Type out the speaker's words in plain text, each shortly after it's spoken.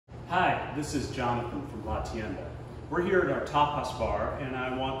Hi, this is Jonathan from La Tienda. We're here at our tapas bar and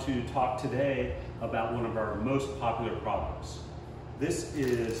I want to talk today about one of our most popular products. This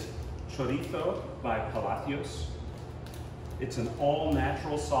is Chorizo by Palacios. It's an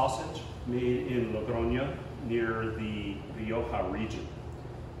all-natural sausage made in Logroño near the Rioja region.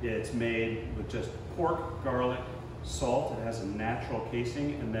 It's made with just pork, garlic, salt. It has a natural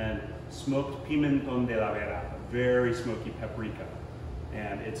casing, and then smoked Pimentón de La Vera, a very smoky paprika.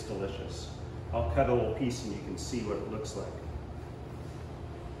 And it's delicious. I'll cut a little piece and you can see what it looks like.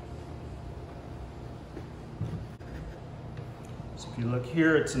 So if you look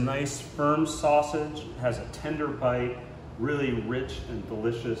here, it's a nice firm sausage. It has a tender bite, really rich and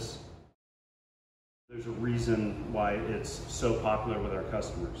delicious. There's a reason why it's so popular with our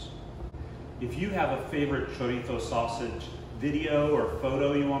customers. If you have a favorite chorizo sausage video or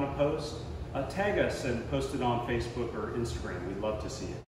photo you want to post, tag us and post it on Facebook or Instagram. We'd love to see it.